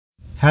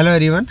Hello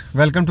everyone,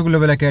 welcome to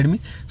global academy.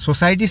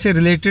 Society से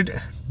related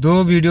 2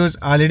 videos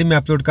already मैं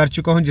upload कर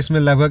चुका हूं, जिसमें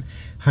लगभग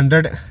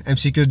 100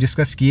 MCQs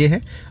डिस्कस किए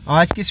हैं।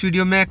 आज की इस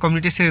वीडियो में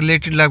कम्युनिटी से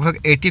रिलेटेड लगभग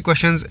 80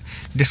 क्वेश्चंस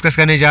डिस्कस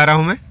करने जा रहा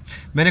हूं।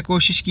 मैंने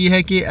कोशिश की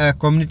है कि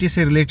कम्युनिटी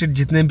से रिलेटेड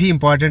जितने भी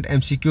इंपॉर्टेंट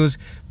MCQs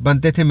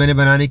बनते थे मैंने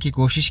बनाने की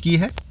कोशिश की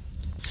है।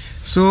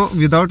 So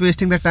without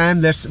wasting the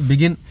time let's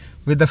begin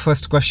with the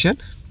first question.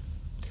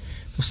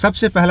 तो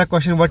सबसे पहला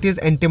question, what is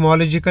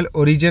एंटिमोलॉजिकल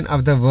origin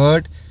of the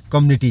word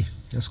community.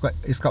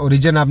 इसका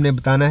ओरिजिन आपने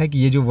बताना है कि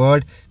ये जो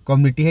वर्ड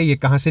कम्युनिटी है ये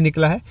कहाँ से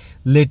निकला है।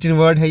 लैटिन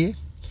वर्ड है ये।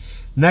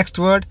 Next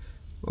word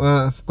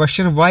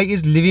question, why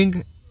is living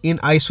in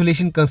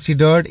isolation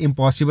considered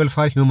impossible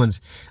for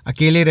humans.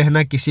 अकेले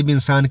रहना किसी भी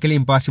इंसान के लिए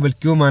इम्पॉसिबल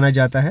क्यों माना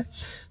जाता है।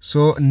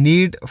 So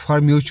need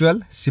for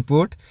mutual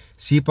support,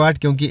 C part,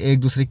 क्योंकि एक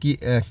दूसरे की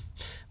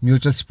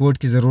म्यूचुअल सपोर्ट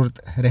की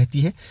ज़रूरत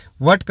रहती है।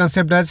 What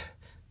concept does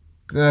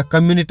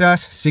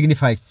कम्युनिटास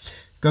signify.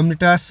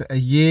 कम्युनिटास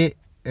ये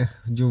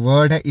जो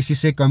वर्ड है इसी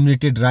से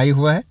कम्युनिटी ड्राइव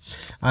हुआ है।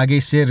 आगे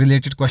इससे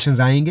रिलेटेड क्वेश्चंस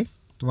आएंगे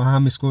तो वहाँ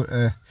हम इसको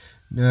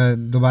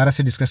दोबारा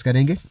से डिस्कस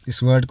करेंगे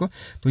इस वर्ड को।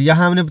 तो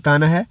यहाँ हमने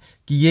बताना है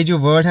कि ये जो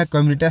वर्ड है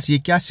कम्युनिटास ये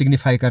क्या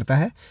सिग्निफाई करता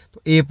है।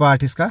 तो ए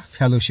पार्ट इसका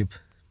fellowship.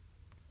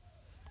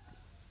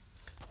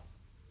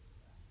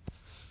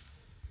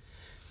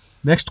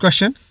 Next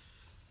question,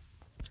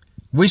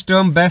 Which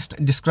term best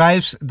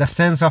describes the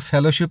sense of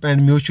fellowship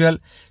and mutual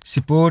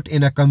support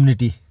in a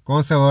community?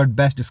 कौन सा वर्ड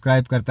बेस्ट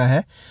डिस्क्राइब करता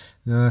है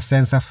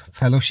sense of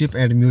fellowship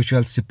and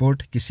mutual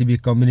support किसी भी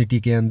कम्युनिटी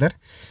के अंदर।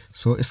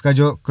 सो इसका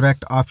जो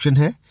करेक्ट ऑप्शन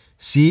है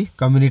सी,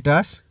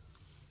 कम्युनिटास।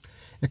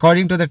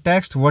 According to the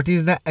text, what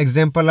is the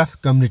example of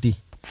community.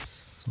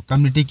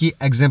 Community की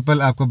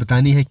एग्जाम्पल आपको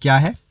बतानी है क्या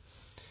है।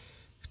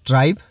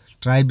 Tribe,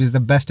 tribe is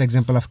the best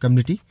example of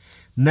community.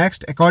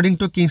 Next, according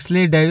to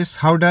Kingsley Davis,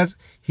 how does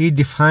he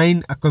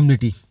define a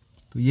community.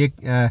 तो ये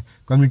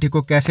community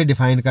को कैसे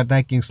डिफाइन करता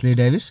है किंग्सले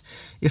डेविस।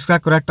 इसका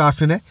करेक्ट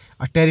ऑप्शन है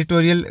a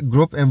territorial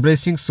group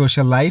embracing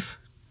social life.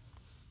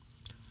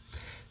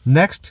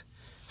 Next,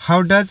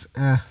 how does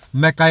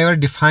मैकआइवर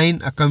define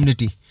a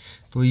community.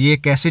 तो ये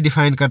कैसे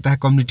डिफाइन करता है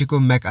कम्युनिटी को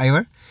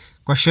मैकआइवर।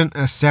 क्वेश्चन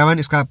 7,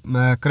 इसका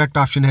करेक्ट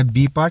ऑप्शन है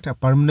B part, a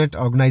permanent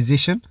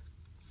organisation.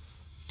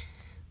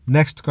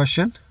 Next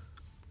question,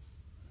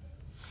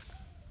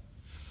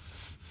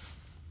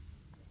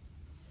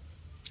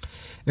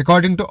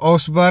 According to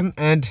Osborne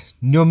and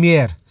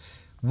Neumayer,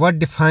 what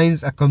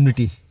defines a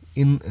community?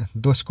 इन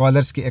दो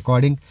scholars के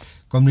अकॉर्डिंग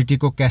कम्युनिटी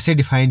को कैसे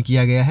डिफाइन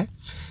किया गया है।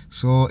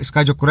 सो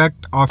इसका जो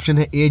करेक्ट ऑप्शन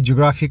है ए,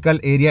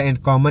 geographical area and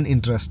common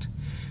interest.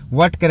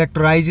 What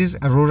कैरेक्टराइजेज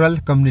rural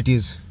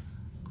communities.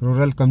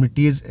 Rural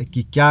communities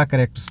की क्या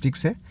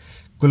कैरेक्टरिस्टिक्स है।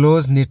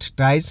 Close knit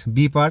ties,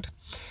 B part.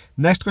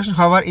 Next question,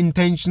 how are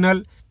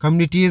intentional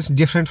communities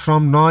different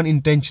from non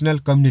intentional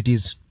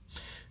communities.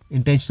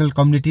 Intentional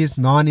communities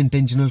non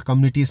intentional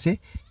communities से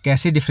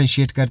कैसे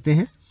differentiate करते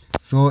हैं।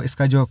 सो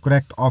इसका जो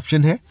correct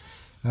option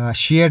है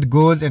shared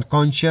goals and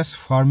conscious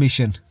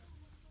formation.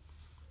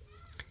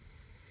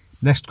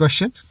 Next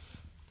question,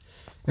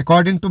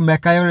 according to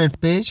मैकआइवर and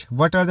page,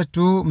 what are the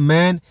 2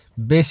 main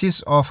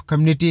basis of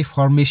community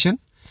formation.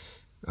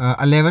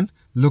 11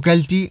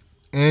 locality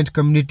and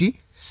community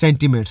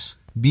sentiments,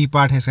 B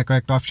part है इसका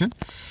correct option.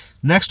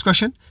 Next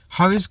question,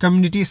 how is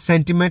community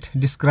sentiment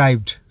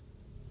described.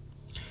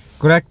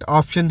 Correct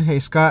option है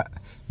इसका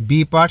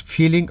B part,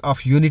 feeling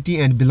of unity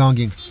and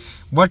belonging.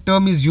 What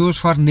term is use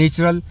for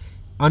natural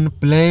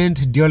unplanned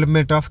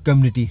development of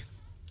community.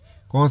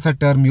 कौन सा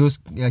term use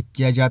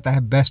किया जाता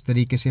है best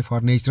तरीके से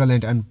for natural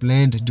and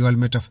unplanned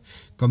development of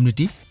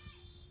community.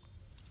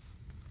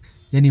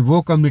 यानी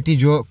वो कम्युनिटी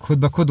जो खुद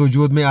ब खुद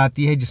वजूद में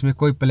आती है, जिसमें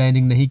कोई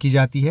प्लानिंग नहीं की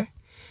जाती है।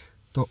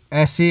 तो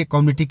ऐसे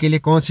कम्युनिटी के लिए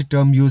कौन सी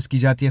टर्म यूज़ की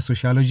जाती है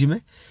सोशियोलॉजी में।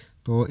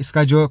 तो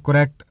इसका जो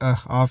करेक्ट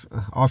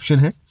ऑप्शन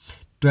है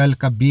 12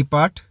 का बी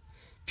पार्ट,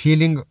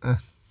 फीलिंग।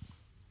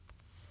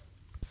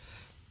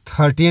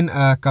 13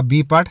 का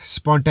B part,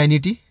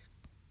 spontaneity.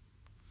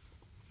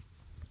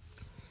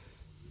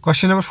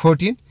 Question number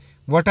 14,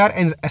 what are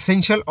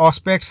essential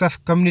aspects of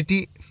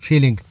community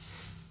feeling.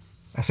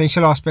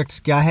 Essential aspects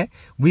क्या है।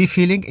 We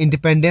feeling,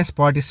 independence,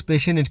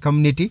 participation in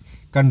community,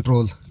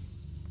 control.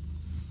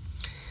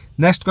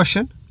 Next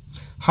question,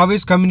 how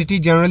is community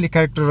generally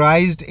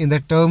characterised in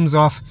the terms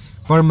of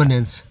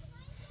permanence.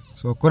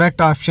 So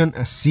correct option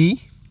C,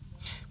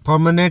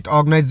 permanent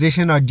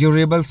organization or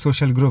durable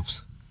social groups.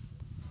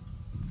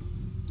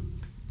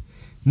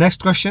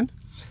 Next question,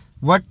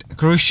 what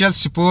crucial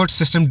support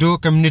system do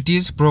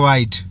communities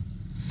provide?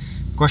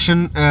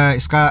 Question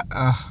इसका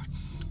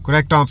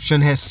correct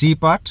option है C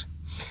part,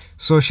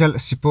 social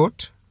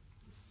support.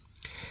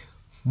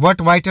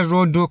 What vital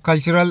role do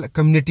cultural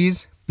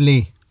communities play?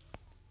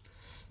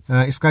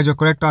 इसका जो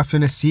correct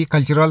option है C,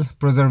 cultural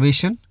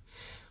preservation.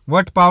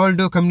 What power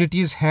do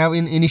communities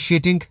have in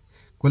initiating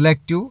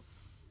collective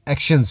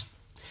actions.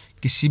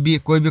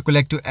 कोई भी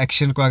collective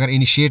action को अगर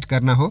initiate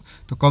करना हो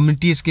तो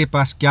कम्युनिटीज़ के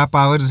पास क्या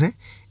पावर्स हैं।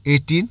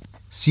 18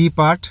 C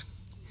part,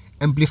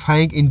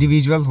 amplifying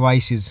individual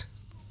voices.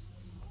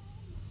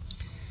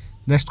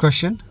 Next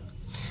question,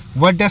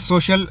 What does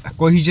social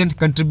cohesion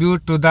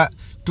contribute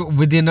to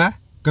within a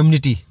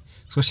community?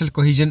 Social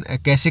cohesion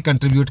कैसे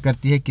कंट्रीब्यूट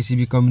करती है किसी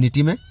भी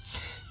कम्युनिटी में?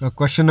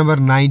 क्वेश्चन नंबर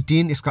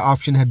 19, इसका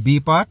ऑप्शन है B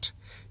part,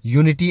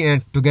 unity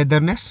and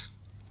togetherness.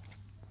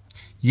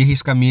 यही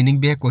इसका मीनिंग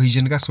भी है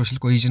कोहिजन का, सोशल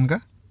कोहिजन का।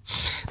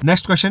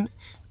 Next question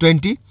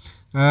 20,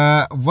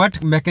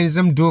 what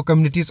mechanism do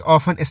communities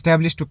often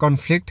establish to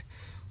conflict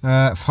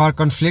for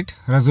conflict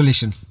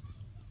resolution?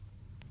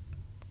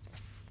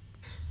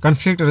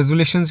 Conflict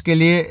resolutions के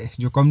लिए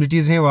जो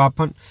कम्युनिटीज़ हैं वो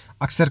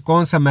अक्सर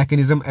कौन सा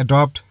मैकेनिज्म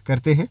अडॉप्ट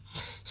करते हैं?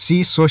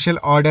 सी, social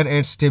order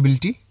and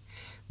stability.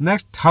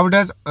 Next, how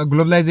does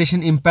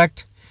globalisation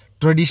impact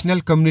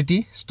traditional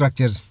community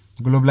structures?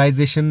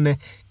 Globalisation ने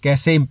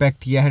कैसे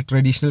इम्पैक्ट किया है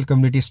ट्रेडिशनल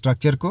कम्युनिटी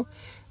स्ट्रक्चर को?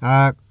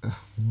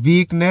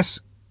 वीकन्स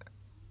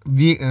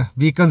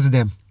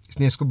देम,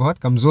 इसने इसको बहुत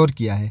कमज़ोर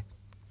किया है।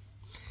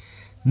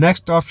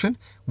 Next option,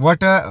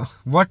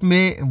 what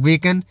may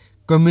weaken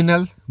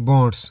communal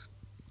bonds?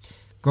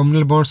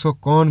 Communal bonds को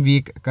कौन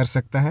वीक कर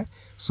सकता है?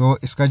 सो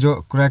इसका जो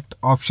करेक्ट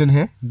ऑप्शन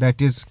है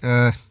that is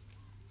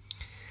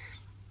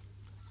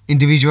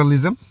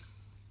individualism,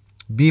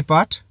 B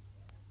part.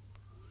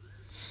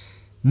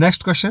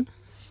 Next question,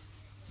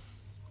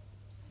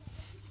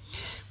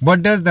 what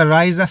does the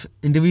rise of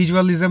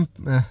individualism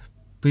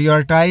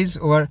prioritise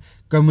over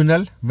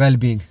communal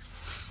wellbeing?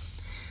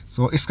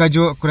 सो इसका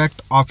जो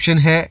करेक्ट ऑप्शन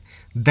है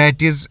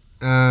that is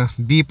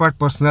B part,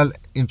 personal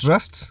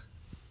interests.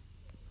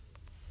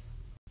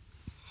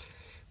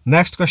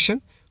 Next question,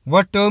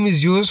 what term is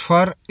used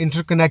for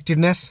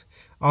interconnectedness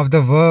of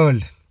the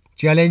world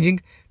challenging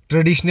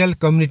traditional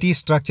community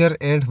structure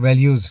and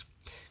values?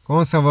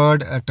 कौन सा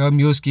word term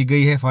use की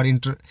गई है for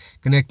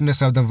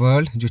interconnectedness of the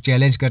world जो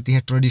challenge करती है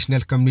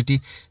traditional community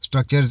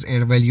structures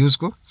and values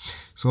को?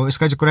 सो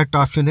इसका जो करेक्ट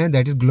ऑप्शन है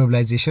that is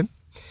globalisation.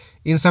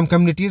 In some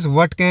communities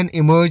what can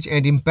emerge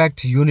and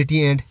impact unity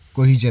and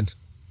cohesion?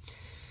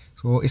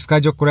 सो इसका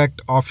जो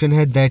करेक्ट ऑप्शन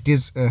है that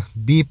is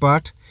B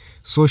part,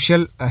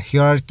 social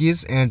hierarchies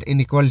and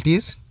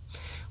inequalities.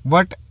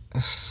 What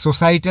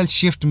societal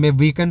shift may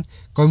weaken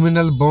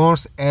communal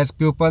bonds as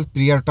people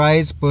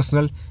prioritize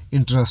personal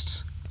interests?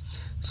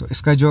 So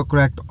इसका जो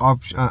correct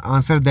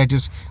answer that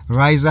is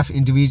rise of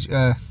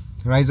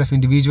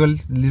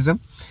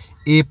individualism,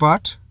 A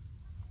part.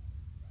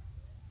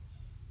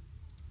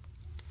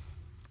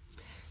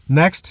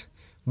 Next,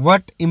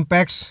 what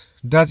impacts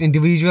does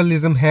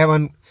individualism have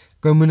on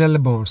communal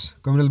bonds?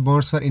 Communal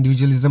bonds पर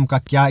individualism का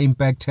क्या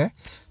impact है?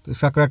 तो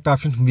इसका correct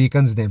option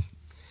weakens them.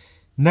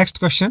 Next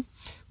question,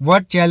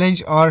 what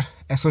challenge और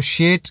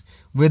associate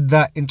with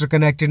the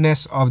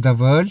interconnectedness of the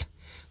world?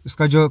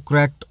 इसका जो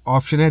correct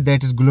option है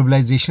that is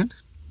globalisation.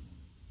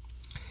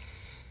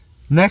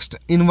 Next,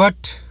 in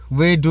what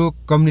way do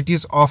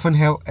communities often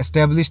have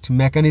established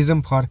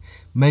mechanism for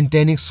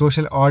maintaining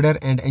social order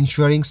and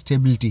ensuring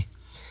stability?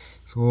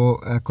 So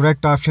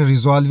correct option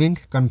resolving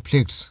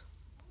conflicts.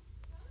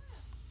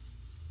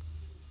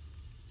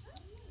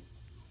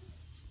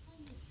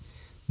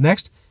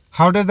 Next,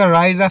 how does the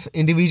rise of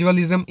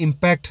individualism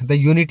impact the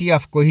unity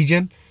of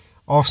cohesion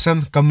of some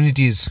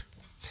communities?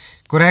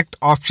 Correct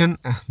option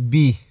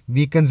B,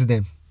 weakens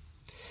them.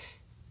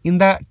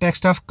 In the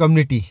text of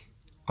community,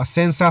 a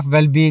sense of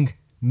well-being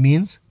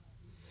means?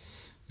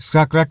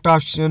 इसका correct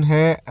option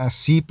है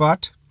C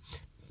part,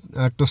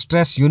 to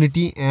stress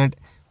unity and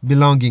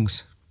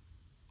belongings.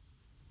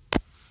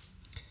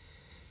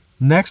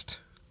 Next,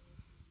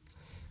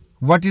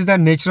 what is the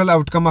natural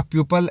outcome of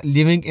people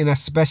living in a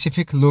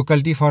specific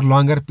locality for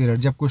longer period?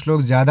 जब कुछ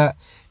लोग ज़्यादा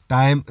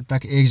time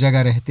तक एक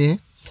जगह रहते हैं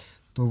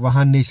तो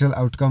वहाँ नेचुरल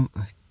आउटकम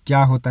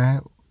क्या होता है?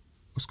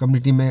 उस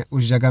कम्युनिटी में,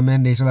 उस जगह में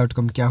नेचुरल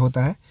आउटकम क्या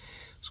होता है?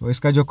 सो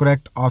इसका जो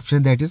correct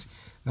option that is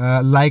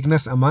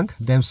likeness among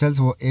themselves,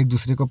 वो एक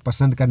दूसरे को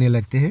पसंद करने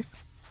लगते हैं।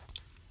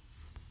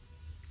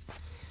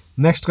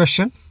 Next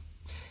question,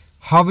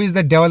 how is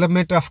the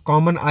development of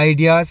common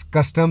ideas,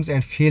 customs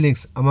and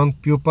feelings among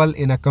people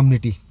in a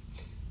community?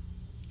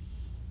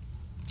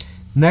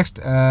 Next,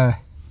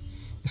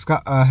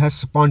 इसका है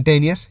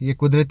स्पॉन्टेनियस, ये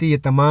कुदरती, ये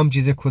तमाम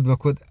चीज़ें खुद ब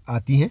खुद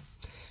आती हैं।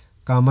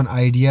 कॉमन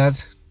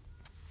आइडियाज़,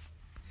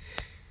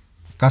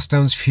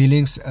 कस्टम्स,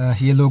 फीलिंग्स,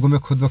 ये लोगों में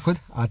खुद ब खुद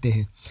आते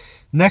हैं।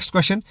 Next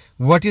question,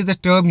 what is the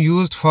term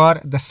used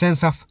for the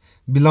sense of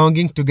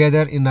belonging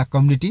together in a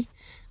community?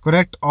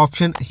 Correct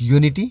option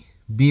unity,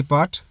 B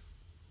part.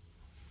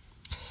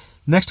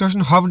 Next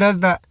question, how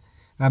does the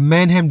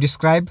Mannheim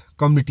describe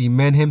community?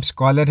 Mannheim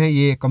scholar है,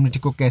 ये community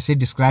को कैसे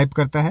describe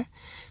करता है?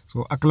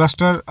 So a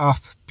cluster of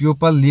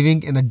people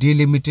living in a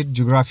delimited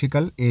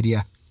geographical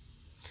area,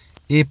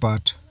 A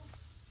part.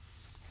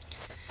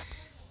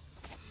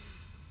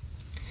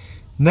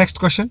 Next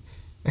question,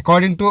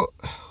 according to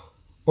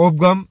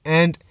Obgam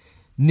and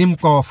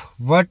Nimkov,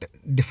 what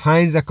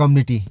defines a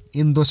community?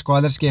 इन दो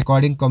scholars के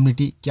according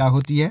community क्या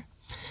होती है?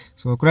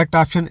 So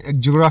correct option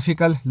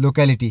geographical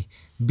locality,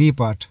 B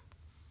part.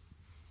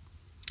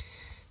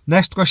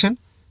 Next question,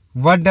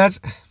 what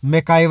does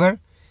McIver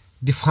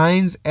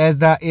defines as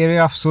the area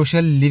of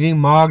social living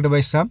marked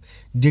by some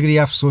degree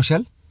of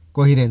social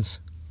coherence?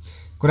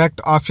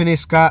 Correct option है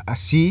इसका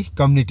सी,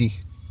 community.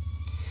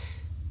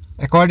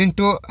 According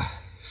to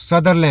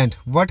Sutherland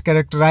what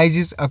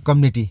कैरेक्टराइजेस a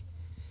community,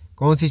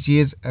 कौन सी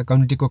चीज़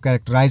community को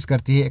characterise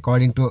करती है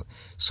according to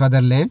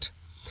Sutherland?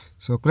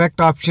 So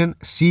correct option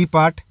C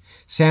part,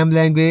 same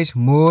language,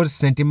 Morse,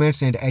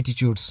 sentiments and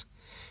attitudes.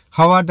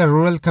 How are the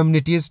rural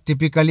communities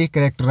typically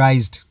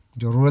characterised,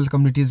 जो rural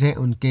communities हैं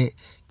उनके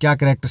क्या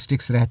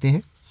characteristics रहते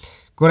हैं?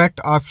 करेक्ट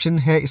ऑप्शन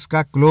है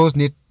इसका क्लोज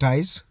निट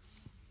टाइज,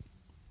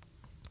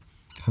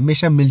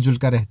 हमेशा मिलजुल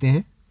कर रहते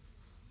हैं।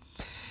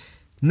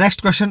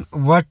 Next question,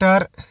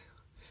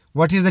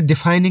 what is the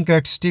defining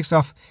characteristics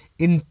of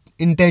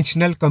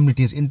intentional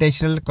communities,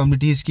 intentional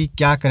communities की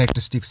क्या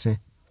कैरेक्टरिस्टिक्स हैं?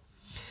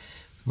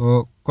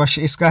 तो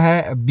क्वेश्चन इसका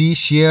है B,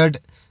 shared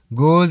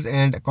goals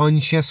and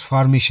conscious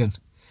formation.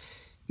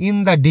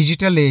 In the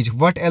digital age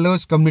what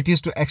allows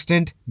communities to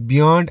extend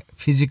beyond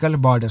physical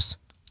borders,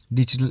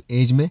 digital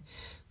age में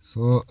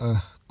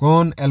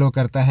कौन अलो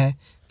करता है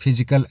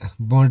फिजिकल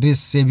बाउंड्रीज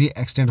से भी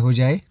एक्सटेंड हो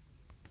जाए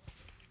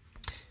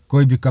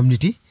कोई भी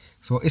कम्युनिटी?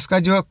 सो इसका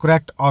जो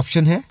करेक्ट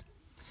ऑप्शन है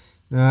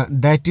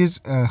दैट इज़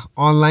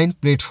ऑनलाइन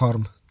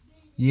प्लेटफॉर्म।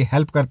 ये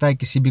हेल्प करता है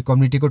किसी भी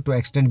कम्युनिटी को to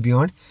extend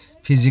beyond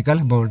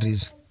physical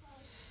boundaries.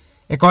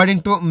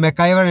 According to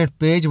MacIver and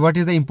page what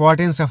is the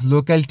importance of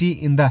locality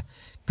in the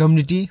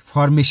community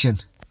formation,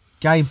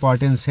 क्या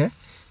इंपॉर्टेंस है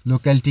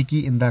लोकेलिटी की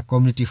in the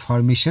community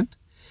formation?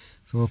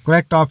 So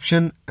correct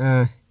option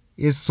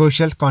is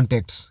social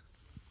contacts.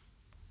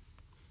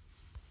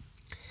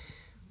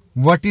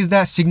 What is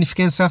the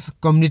significance of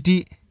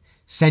community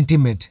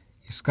sentiment,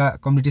 इसका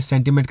community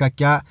sentiment का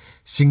क्या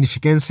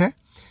significance है?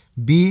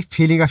 B,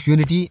 feeling of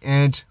unity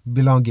and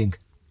belonging.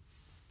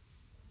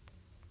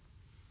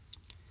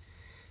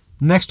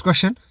 Next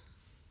question,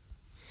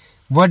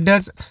 what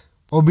does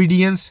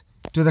obedience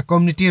to the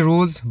community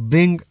rules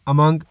bring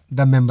among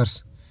the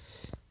members?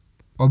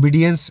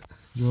 Obedience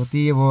जो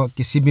होती है वो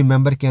किसी भी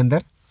मेंबर के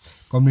अंदर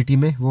कम्युनिटी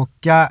में वो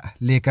क्या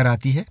लेकर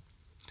आती है?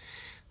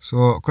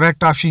 So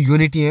correct option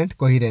unity and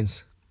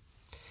coherence.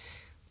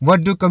 What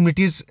do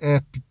communities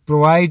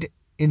provide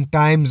in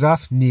times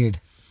of need?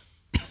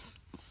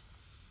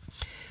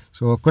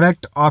 So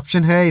correct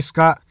option है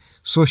इसका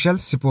social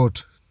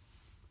support.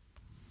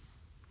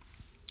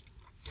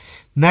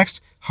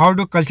 Next, how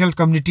do cultural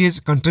communities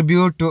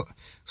contribute to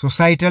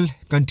societal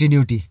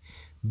continuity?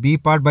 B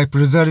part, bye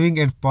preserving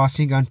and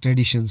passing on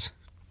traditions.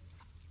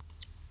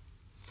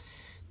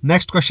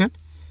 Next question,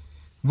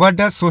 what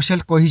does social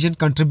cohesion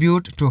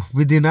contribute to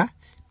with in a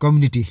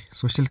community?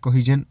 Social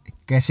cohesion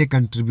कैसे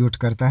contribute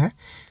करता है?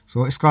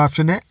 सो इसका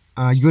option है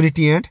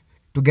unity and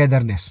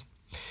togetherness.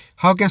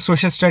 How can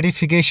social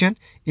stratification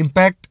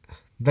impact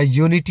the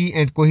unity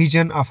and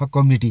cohesion of a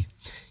community?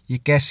 ये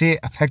कैसे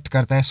affect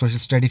करता है social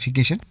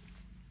stratification?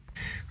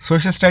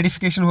 Social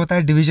stratification होता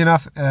है division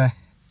of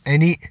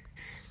any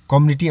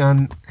community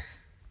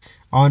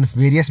on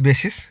various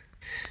basis,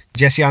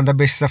 जैसे on the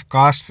basis of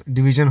cast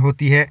division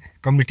होती है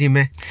community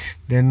में,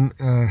 देन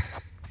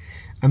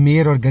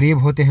अमीर और गरीब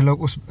होते हैं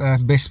लोग, उस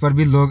बेस पर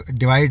भी लोग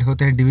डिवाइड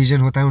होते हैं,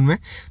 डिवीजन होता है उनमें,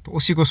 तो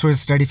उसी को सोशल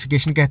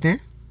स्ट्रेटिफिकेशन कहते हैं।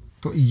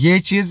 तो ये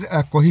चीज़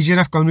कोहेजन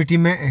ऑफ कम्युनिटी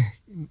में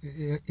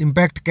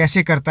इम्पैक्ट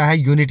कैसे करता है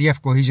unity of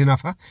cohesion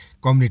of a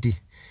community?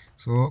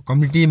 So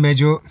community में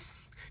जो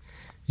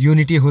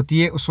यूनिटी होती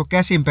है उसको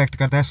कैसे इम्पैक्ट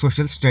करता है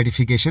सोशल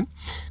स्ट्रेटिफिकेशन?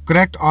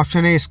 करेक्ट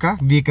ऑप्शन है इसका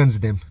weakens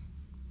them.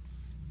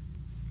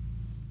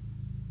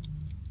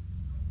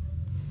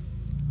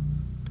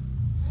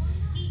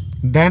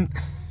 Then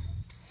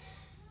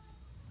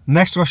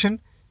next question,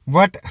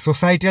 what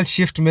societal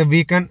shift में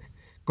weaken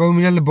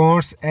communal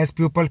bonds as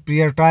people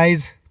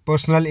prioritise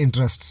personal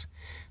interests?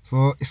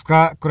 सो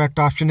इसका करेक्ट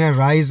ऑप्शन है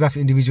rise of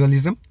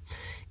individualism.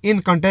 In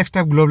context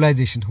of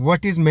globalisation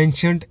what is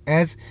mentioned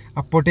as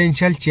a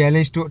potential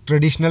challenge to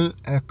traditional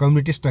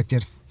community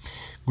structure?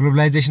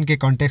 Globalisation के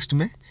context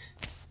में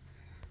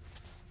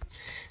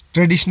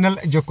traditional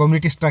जो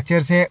community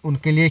structures है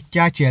उनके लिए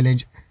क्या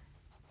challenge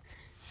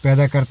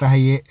पैदा करता है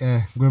ये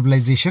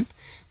ग्लोबलाइजेशन?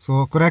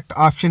 सो करेक्ट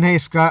ऑप्शन है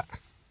इसका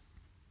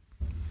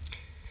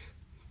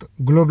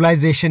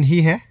ग्लोबलाइजेशन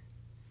ही है।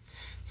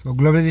 सो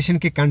ग्लोबलाइजेशन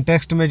के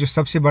कंटेक्स्ट में जो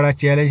सबसे बड़ा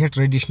चैलेंज है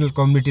ट्रेडिशनल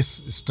कम्युनिटी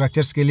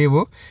स्ट्रक्चर्स के लिए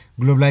वो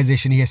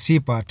ग्लोबलाइजेशन ही है, C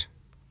part.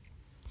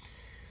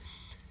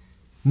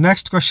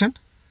 Next question,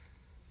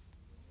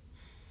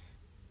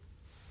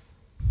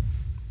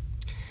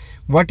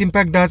 what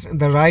impact does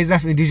the rise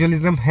of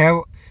individualism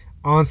have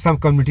on some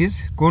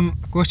communities?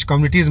 कुछ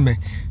कम्युनिटीज़ में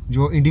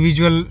जो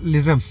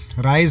इंडिविजुअलिज्म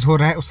राइज हो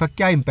रहा है उसका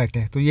क्या इम्पैक्ट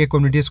है? तो ये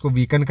कम्युनिटीज़ को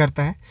वीकन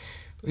करता है।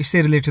 तो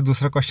इससे रिलेटेड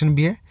दूसरा क्वेश्चन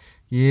भी है,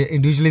 ये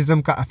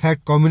इंडिविजुअलिज्म का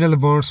अफेक्ट कम्युनल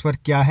बॉन्ड्स पर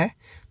क्या है?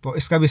 तो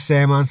इसका भी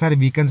same answer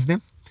weakens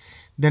them.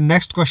 Then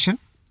next question,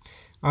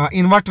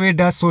 in what way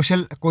does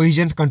social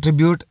cohesion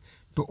contribute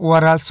to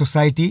overall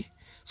society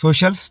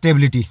social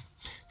stability?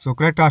 So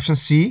correct option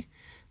C,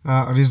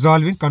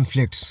 resolving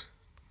conflicts.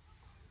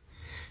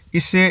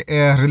 इससे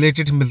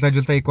रिलेटेड मिलता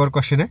जुलता एक और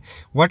क्वेश्चन है,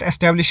 what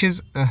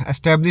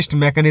established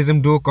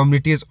mechanism do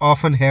communities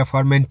often have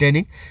for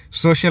maintaining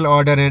social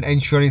order and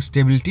ensuring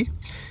stability?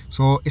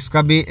 सो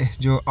इसका भी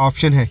जो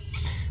option है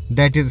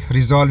that is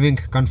resolving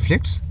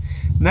conflicts.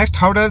 Next,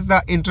 how does the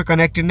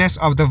interconnectedness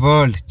of the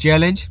world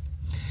challenge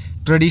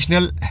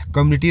traditional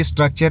community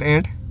structure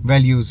and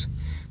values?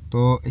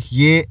 तो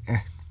ये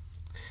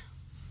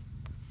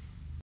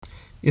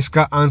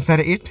इसका answer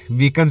है it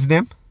weakens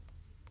them.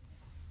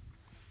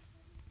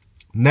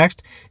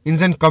 Next, in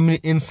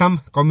some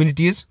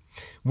communities,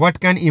 what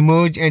can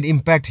emerge and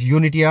impact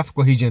unity of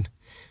cohesion?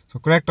 So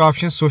correct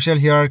option, social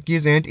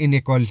hierarchies and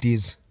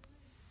inequalities.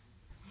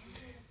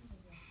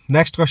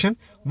 Next question,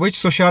 which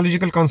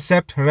sociological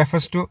concept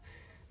refers to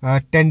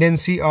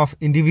tendency of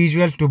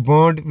individual to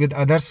bond with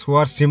others who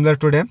are similar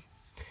to them?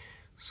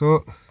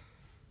 So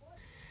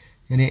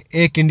यानी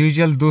एक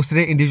individual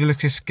दूसरे individual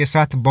के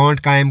साथ bond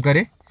कायम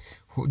करे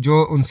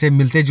जो उनसे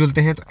मिलते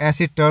जुलते हैं. तो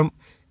ऐसे टर्म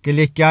के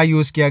लिए क्या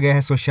यूज़ किया गया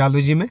है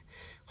सोशियोलॉजी में?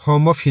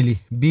 होमोफिली,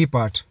 B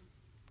part.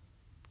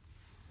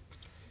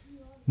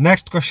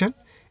 Next question,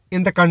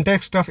 in the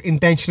context of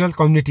intentional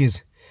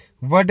communities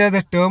what does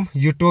the term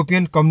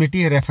utopian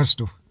community refers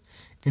to?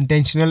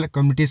 Intentional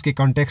communities के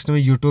कॉन्टेक्स्ट में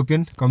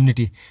यूटोपियन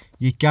कम्युनिटी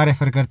ये क्या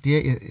रेफर करती है,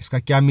 इसका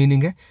क्या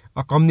मीनिंग है?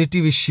 A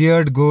community with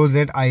shared goals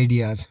and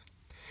ideas.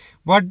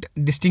 What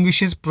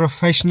distinguishes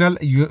professional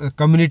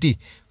community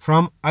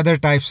from other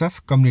types of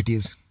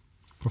communities?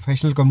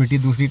 Professional community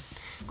दूसरी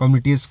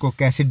कम्युनिटीज़ को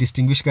कैसे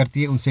डिस्टिंग्विश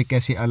करती है, उनसे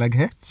कैसे अलग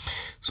है?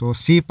 सो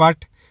सी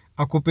पार्ट,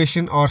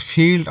 ऑक्यूपेशन और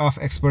field of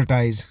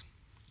expertise.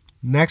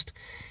 Next,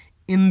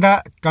 in the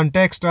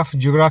context of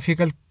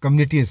geographical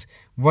communities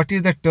what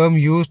is the term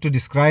used to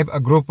describe a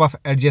group of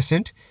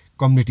adjacent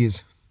communities?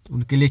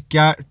 उनके लिए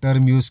क्या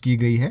टर्म यूज की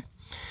गई है?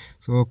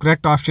 सो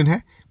करेक्ट ऑप्शन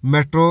है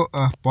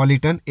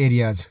metropolitan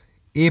areas,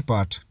 A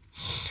part.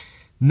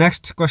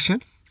 Next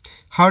question,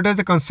 how does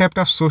the concept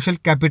of social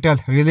capital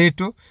relate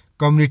to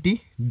community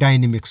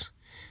dynamics?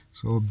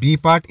 So B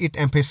part, it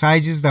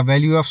emphasises the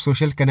value of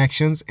social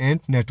connections and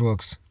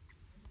networks.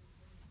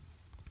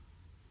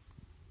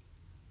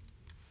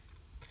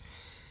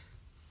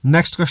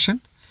 Next question,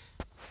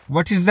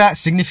 what is the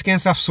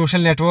significance of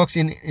social networks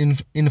in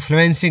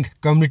influencing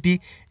community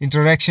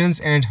interactions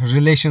and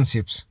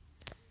relationships?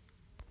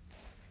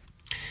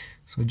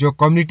 So जो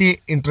community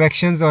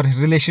interactions और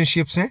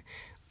relationships हैं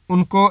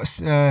उनको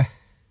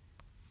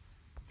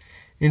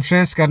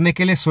influence करने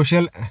के लिए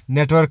social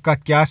network का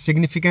क्या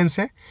significance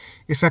है?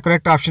 इसका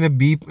correct option है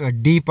B,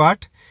 D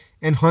part,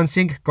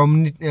 enhancing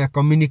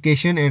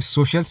communication and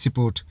social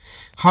support.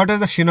 How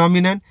does the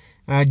phenomenon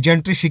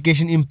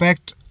gentrification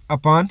impact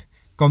upon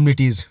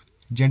communities?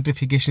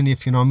 Gentrification ये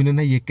फिनोमिनन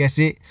है, ये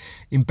कैसे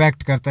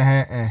इम्पैक्ट करता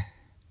है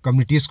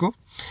कम्युनिटीज़ को?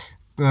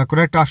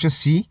 Correct option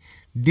C,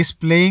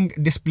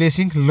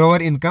 displacing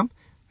lower income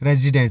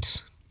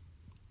residents,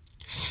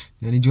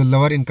 यानी जो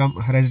लोअर इनकम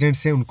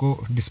रेजिडेंट्स हैं उनको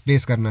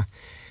डिस्प्लेस करना.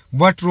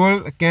 What role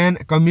can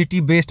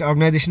community based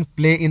organisation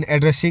play in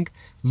addressing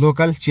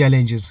local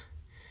challenges?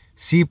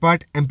 C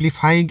part,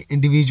 amplifying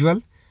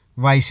individual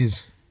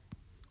voices.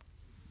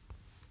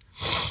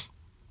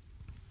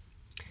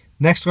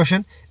 Next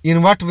question, in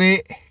what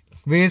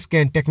ways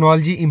can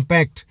technology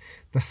impact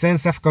the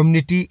sense of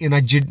community in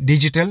a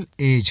digital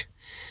age?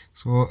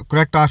 So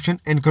correct option,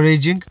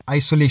 encouraging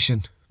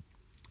isolation,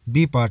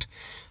 B part.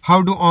 How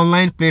do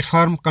online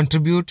platforms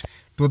contribute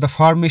to the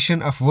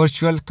formation of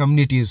virtual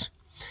communities?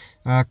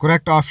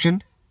 Correct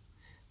option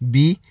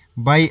B,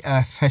 by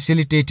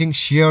facilitating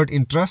shared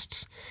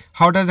interests.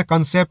 How does the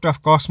concept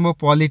of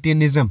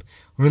cosmopolitanism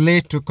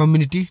relate to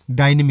community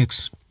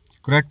dynamics?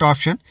 Correct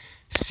option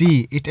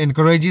C, it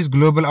encourages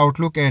global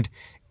outlook and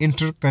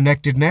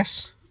interconnectedness.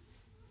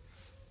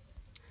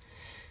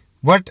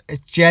 What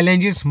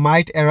challenges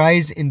might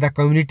arise in the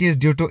communities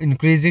due to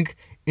increasing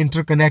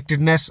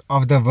interconnectedness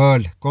of the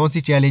world? कौन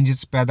सी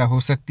challenges पैदा हो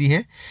सकती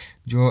हैं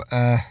जो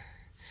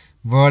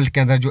world के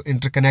अंदर जो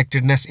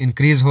interconnectedness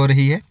increase हो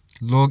रही है,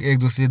 लोग एक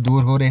दूसरे से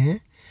दूर हो रहे हैं?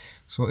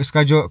 सो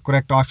इसका जो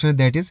correct option है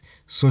that is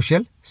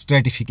social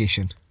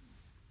stratification.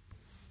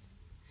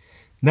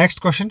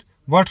 Next question,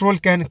 what role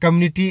can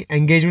community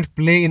engagement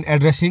play in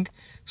addressing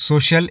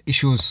social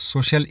issues?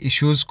 Social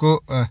issues को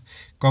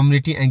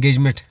community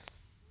engagement,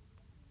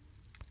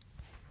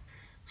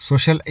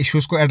 social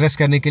issues को address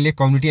करने के लिए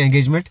community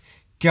engagement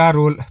क्या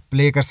रोल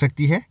प्ले कर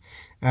सकती है?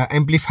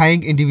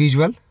 Amplifying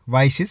individual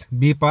voices,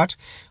 B part.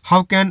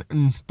 How can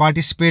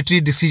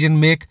participatory decision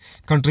make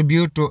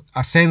contribute to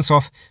a sense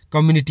of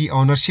community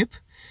ownership?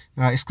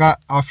 इसका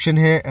ऑप्शन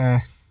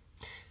है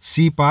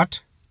C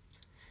part,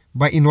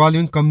 by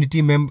involving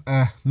community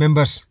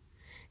members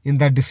in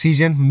the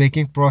decision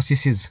making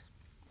processes,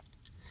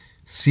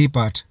 C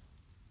part.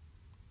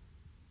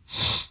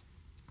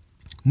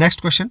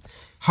 Next question,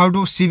 how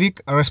do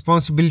civic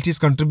responsibilities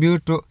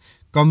contribute to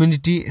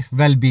community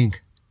well-being?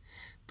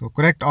 तो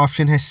correct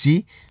option है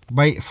C,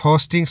 by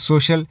fostering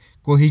social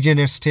cohesion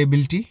and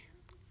stability.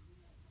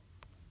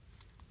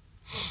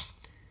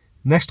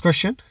 Next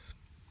question,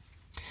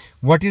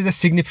 what is the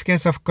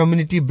significance of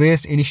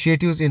community-based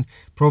initiatives in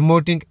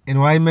promoting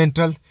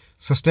environmental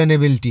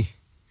sustainability?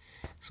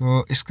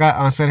 So इसका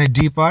answer है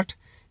D part,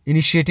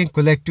 initiating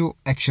collective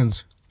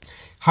actions.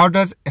 How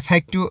does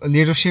effective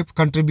leadership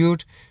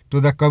contribute to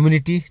the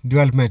community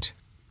development?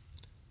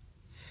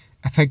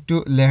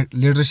 Effective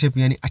leadership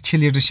यानी अच्छी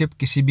leadership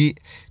किसी भी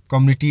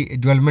community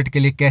development के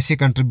लिए कैसे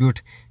contribute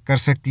कर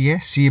सकती है।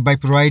 सी, by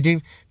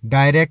providing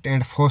direct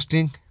and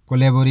fostering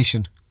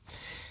collaboration.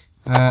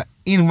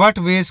 In what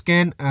veg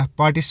can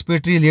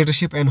participatory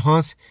leadership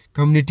enhance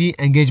community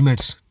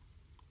engagements.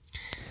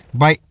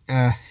 Bye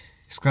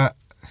इसका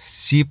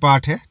सी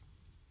पार्ट है,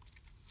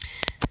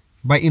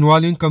 bye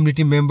involving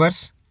community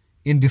members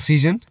in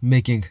decision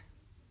making.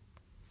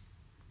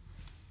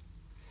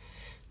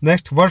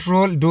 Next, what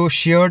role do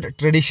shared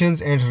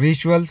traditions and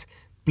rituals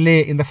play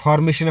in the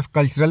formation of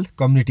cultural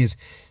communities?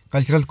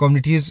 Cultural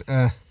communities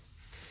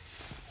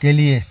के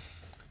लिए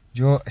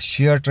जो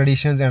shared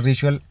traditions and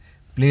ritual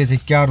plays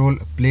क्या role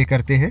play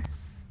करते हैं?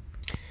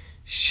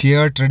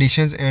 Shared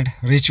traditions and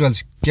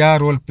rituals क्या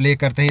role play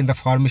करते हैं in the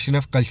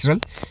formation of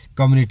cultural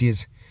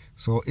communities?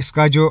 So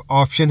इसका जो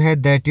ऑप्शन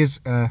है that is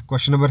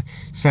question number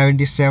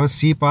 77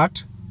 C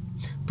part,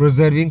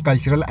 preserving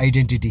cultural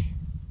identity.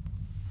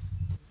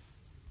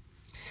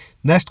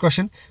 Next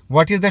question,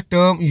 what is the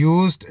term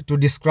used to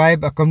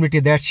describe a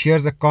community that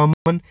shares a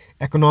common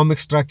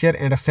economic structure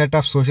and a set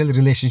of social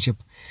relationship?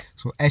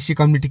 So ऐसी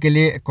community के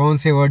लिए कौन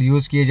से word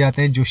use किए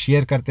जाते हैं जो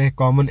share करते हैं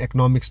common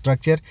economic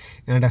structure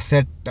and a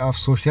set of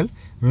social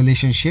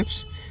relationships?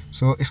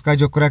 So इसका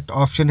जो correct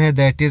option है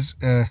that is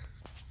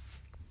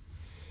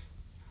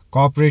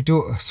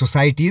cooperative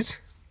societies.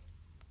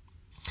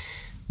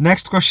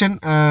 Next question,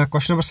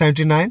 question number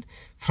 79.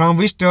 From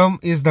which term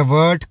is the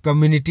word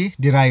community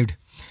derived?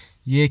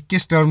 ये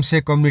किस टर्म से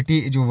community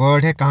जो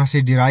word है कहाँ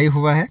से derive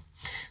हुआ है?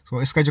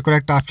 So इसका जो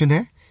correct option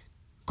है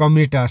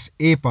communitas,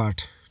 A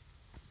part.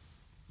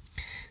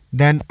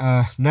 Then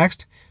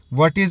next,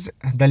 what is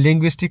the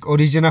linguistic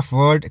origin of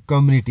word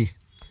community?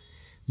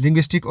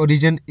 Linguistic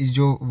origin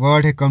जो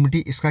word है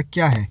community इसका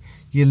क्या है?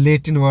 ये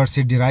Latin word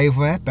से derive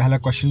हुआ है। पहला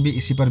question भी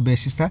इसी पर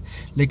basis था,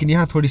 लेकिन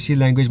यहाँ थोड़ी सी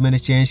language मैंने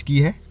change की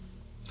है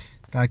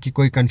ताकि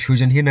कोई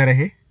confusion ही न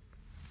रहे।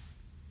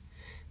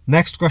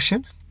 Next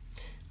question,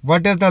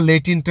 what does the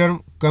Latin term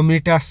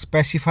communitas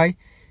specify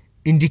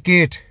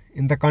indicate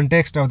in the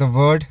context of the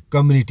word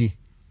community?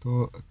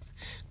 तो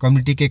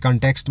community के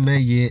context में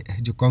ये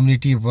जो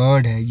community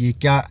word है ये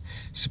क्या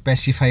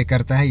specify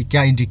करता है, ये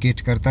क्या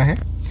indicate करता है?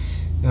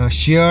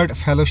 Shared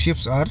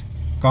fellowships or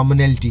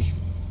commonality.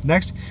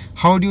 Next,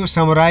 how do you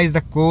summarize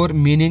the core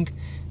meaning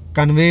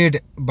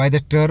conveyed by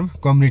the term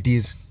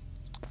communities?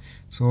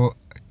 So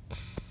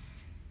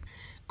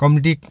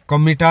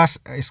communitas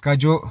इसका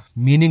जो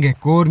मीनिंग है,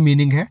 कोर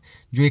मीनिंग है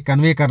जो ये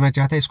कन्वे करना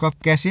चाहता है, इसको आप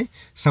कैसे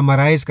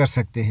समराइज कर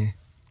सकते हैं,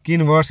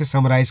 किन वर्ड से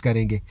समराइज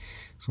करेंगे?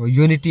 सो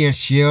यूनिटी एंड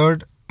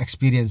शेयर्ड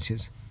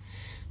एक्सपीरियंसेस।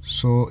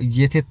 सो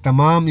ये थे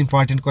तमाम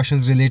important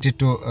questions related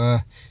to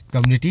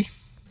community.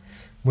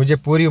 मुझे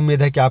पूरी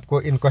उम्मीद है कि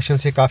आपको इन क्वेश्चन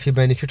से काफ़ी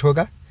बेनिफिट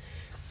होगा।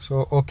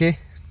 सो ओके,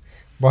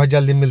 बहुत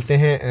जल्दी मिलते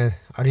हैं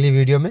अगली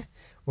वीडियो में।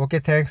 Okay,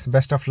 thanks,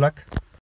 best of luck.